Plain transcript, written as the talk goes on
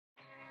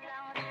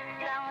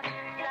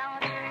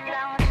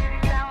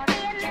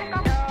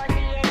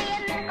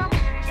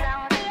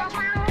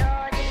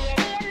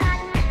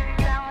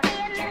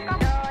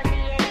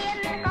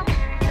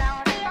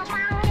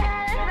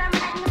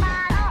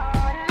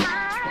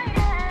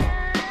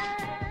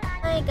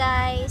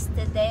guys,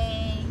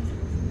 today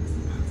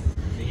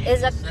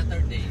is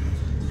Saturday.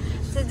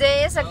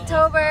 Today is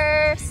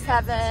October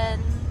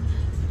 7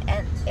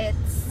 and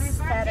it's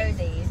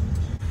Saturday.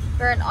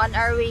 We're on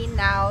our way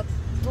now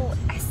to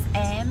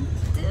SM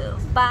to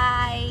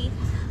buy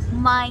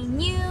my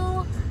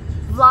new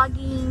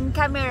vlogging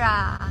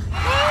camera.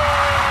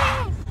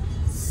 Yay!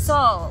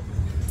 So,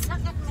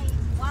 look at my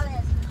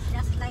wallet,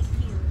 just like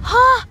you.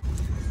 huh?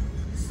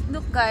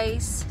 Look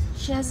guys,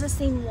 she has the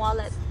same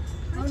wallet.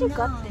 Where'd you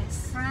got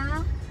this?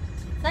 From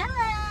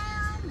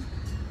Thailand.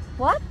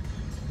 What?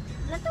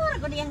 Lato wala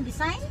ko niyang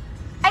design?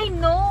 I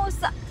know,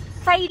 sa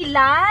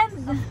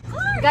Thailand. Of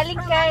course.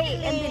 Galing from kay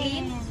Thailand.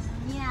 Evelyn.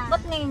 Yeah.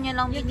 Ba't ngayon nyo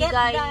lang You get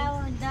binigay?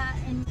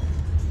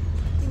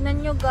 Tingnan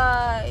nyo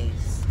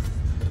guys.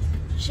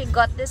 She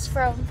got this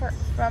from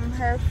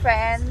her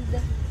friend,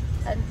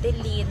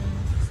 Antilin.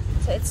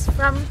 So it's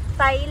from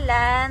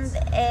Thailand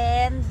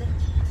and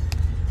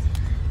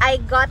I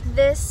got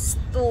this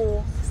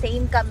too.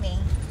 Same kami.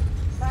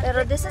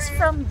 Pero this is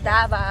from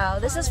Davao.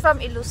 This is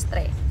from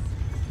Ilustre.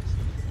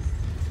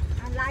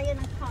 Ang layo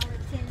ng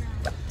quality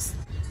na.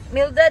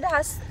 Mildred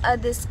has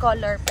this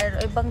color pero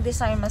ibang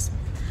design mas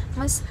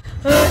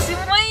si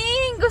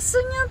Maying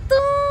gusto niya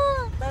to.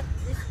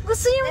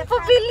 Gusto niya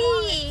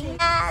papili.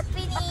 But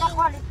the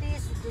quality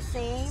is the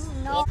same,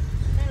 no?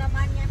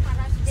 Nalaman niya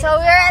para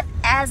So we're at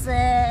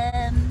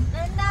SM.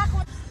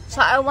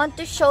 So I want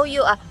to show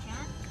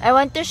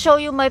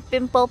you my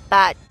pimple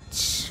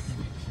patch.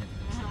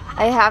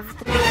 I have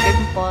 3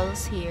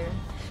 pimples here.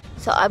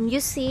 So I'm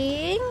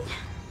using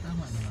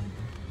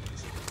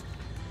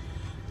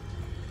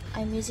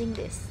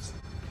this.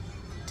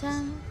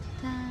 Dun,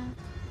 dun.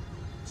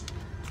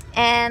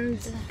 And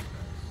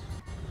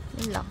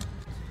yun lang.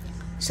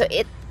 So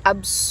it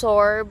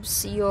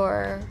absorbs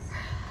your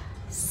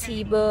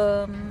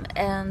sebum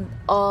and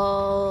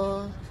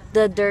all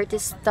the dirty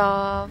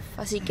stuff.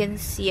 As you can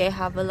see, I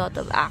have a lot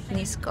of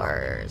acne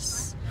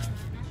scars.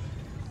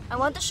 I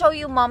want to show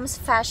you mom's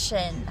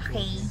fashion,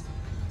 okay?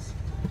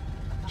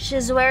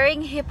 She's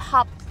wearing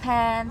hip-hop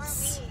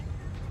pants.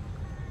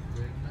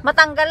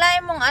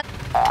 Matanggalay mong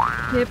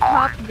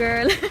hip-hop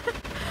girl.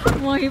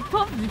 Mga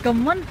hip-hop, di ka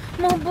man.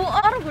 Mga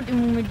buar, good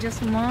mo medyas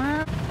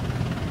man.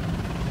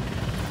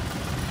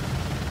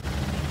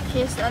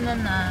 She's ano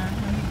na,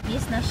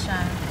 nag-peace na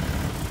siya.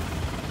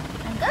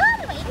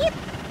 Hanggang, mainit!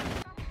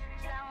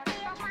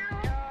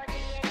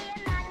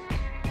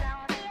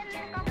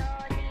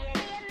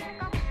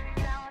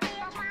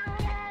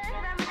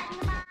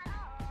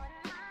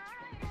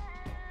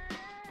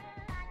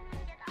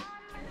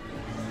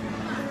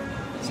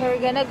 So we're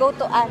gonna go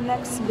to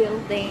Annex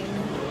building.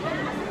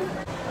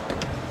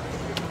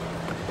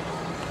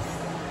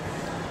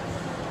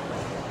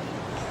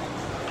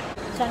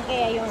 Saan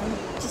kaya yung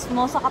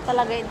Chismosa ka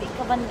talaga, hindi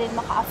ka man din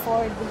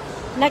maka-afford.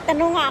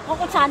 nagtanong nga ako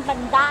kung saan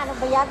banda, ano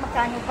ba yan,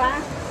 magkano pa?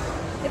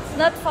 It's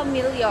not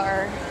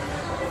familiar.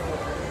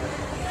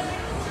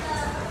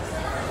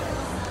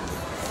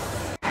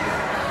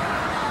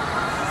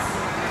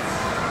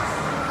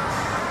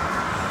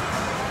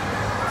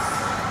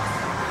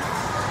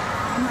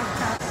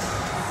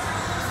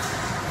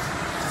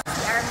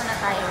 CR muna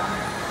tayo.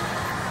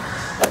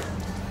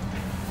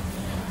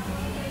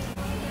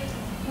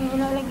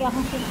 Nalagyan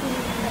akong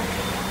silpilin.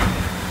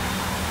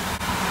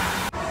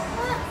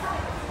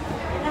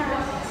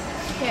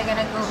 Okay, I'm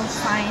gonna go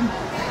find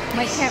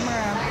my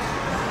camera.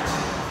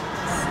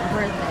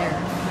 We're there.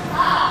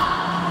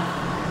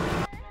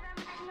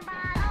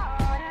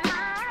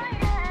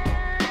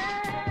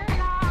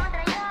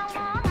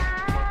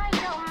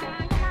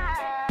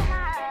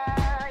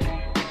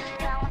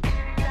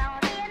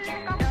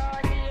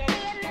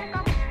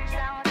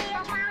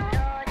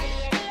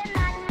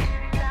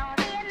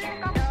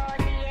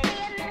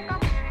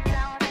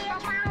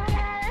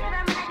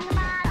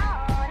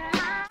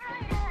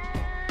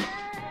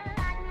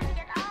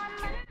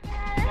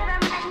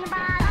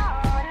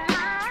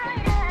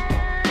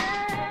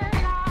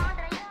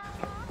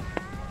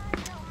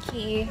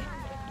 Okay,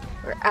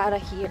 we're out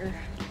of here.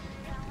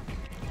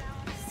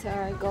 So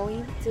we're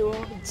going to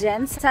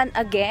Jensen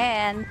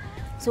again.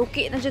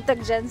 Suki na dyan tag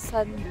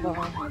Jensen ba?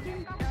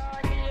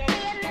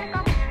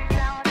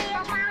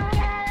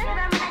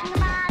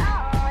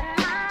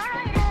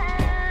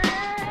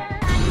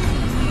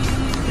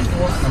 Ito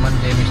naman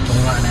din gusto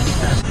nga na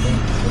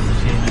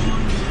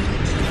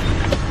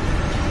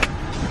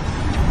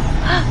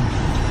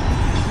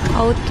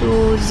How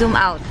to zoom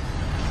out?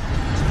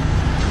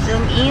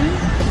 Zoom in,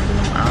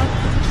 zoom out.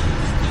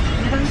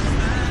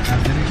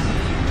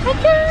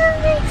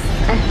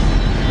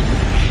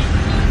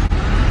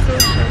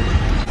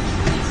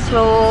 So,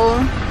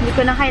 hindi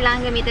ko na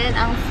kailangan gamitin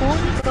ang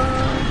phone ko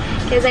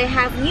because I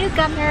have new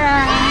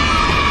camera.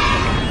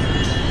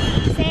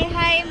 Say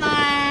hi,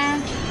 Ma!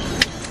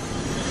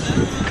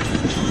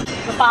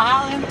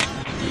 Kapahawin.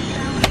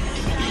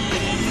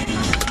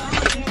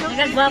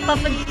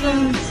 Nagagwapapad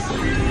kung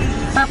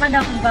papa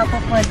daw kung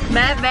gwapapad.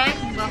 Bebe,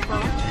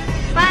 bako.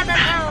 Pada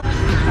daw.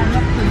 Ano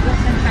tugok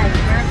ng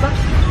timer ba?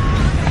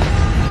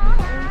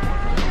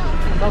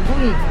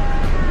 Baboy.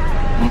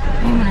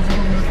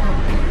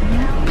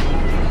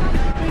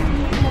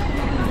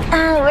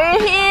 We're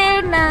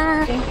here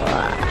na.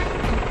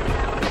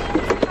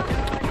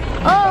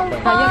 Oh,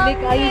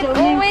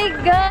 oh my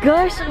God.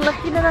 Gosh, ang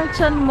laki na ng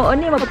tiyan mo. O,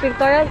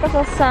 mag-pictorial ka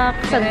sa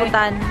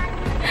sagutan.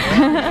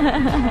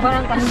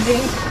 Parang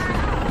kanding.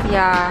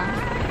 Yeah.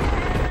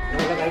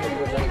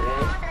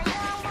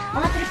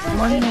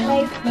 Morning.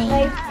 5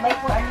 by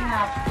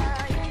 4.5.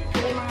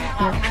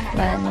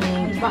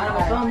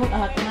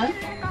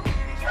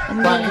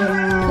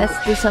 Planning. Let's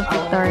do some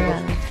pictorial.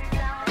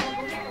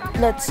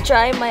 Let's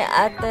try my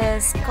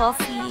ate's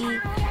coffee,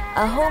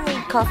 a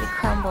homemade coffee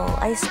crumble,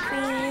 ice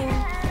cream.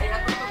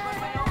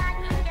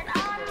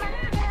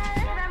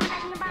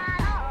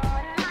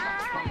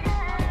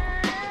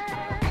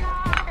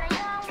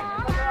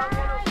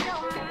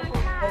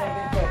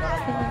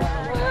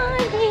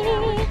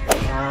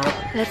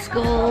 Let's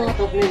go.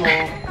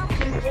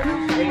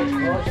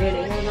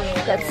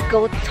 Let's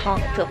go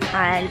talk to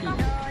Kali.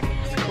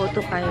 Let's go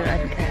to Cairo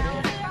and Kali.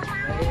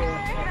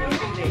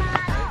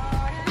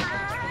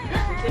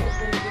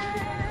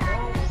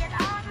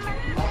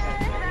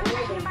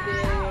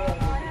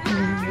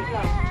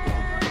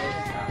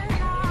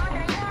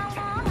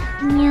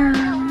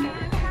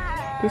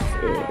 This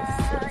is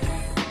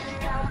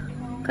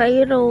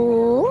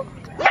Cairo.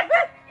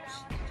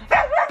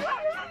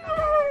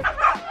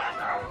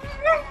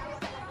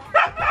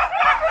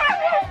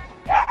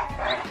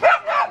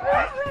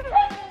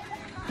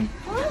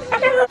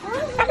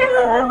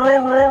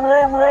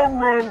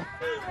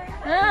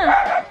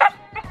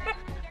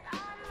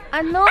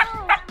 Ano?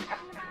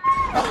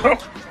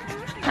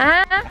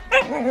 Ha?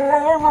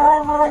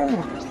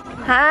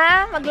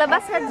 Ha?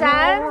 Maglabas ka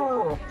dyan?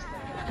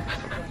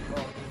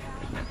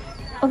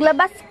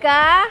 Maglabas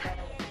ka?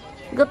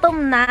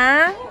 Gutom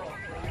na?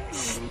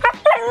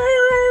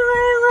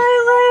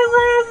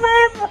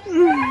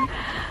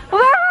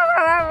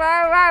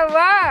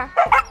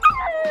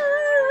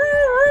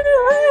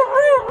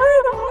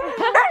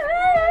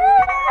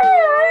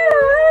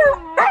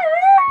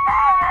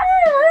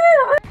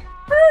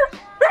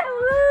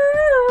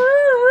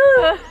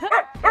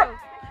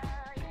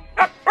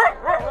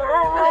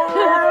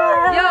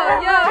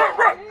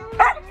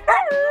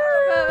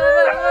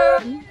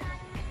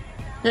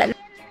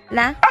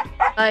 Na?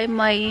 Dye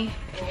my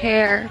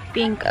hair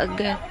pink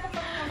again.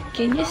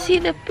 Can you see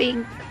the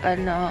pink?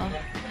 Ano?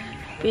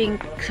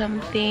 Pink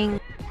something.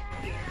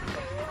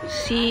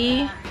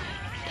 See?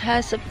 It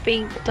has a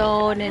pink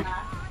tone and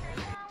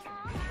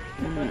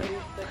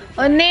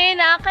oh,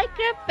 Nina, kay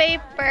crepe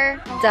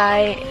paper.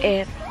 Dye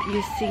it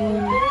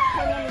using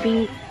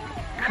pink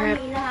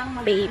crepe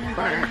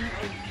paper.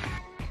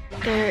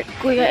 There,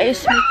 Kuya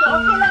is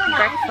making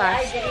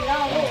breakfast.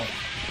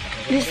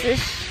 This is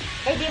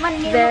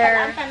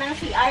their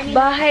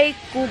bahay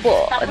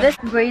kubo. This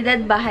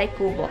braided bahay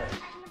kubo.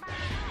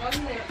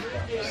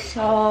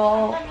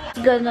 So,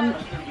 gonna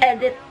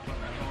edit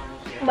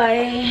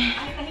my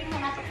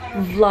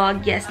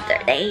vlog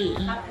yesterday.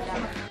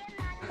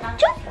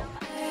 Choo!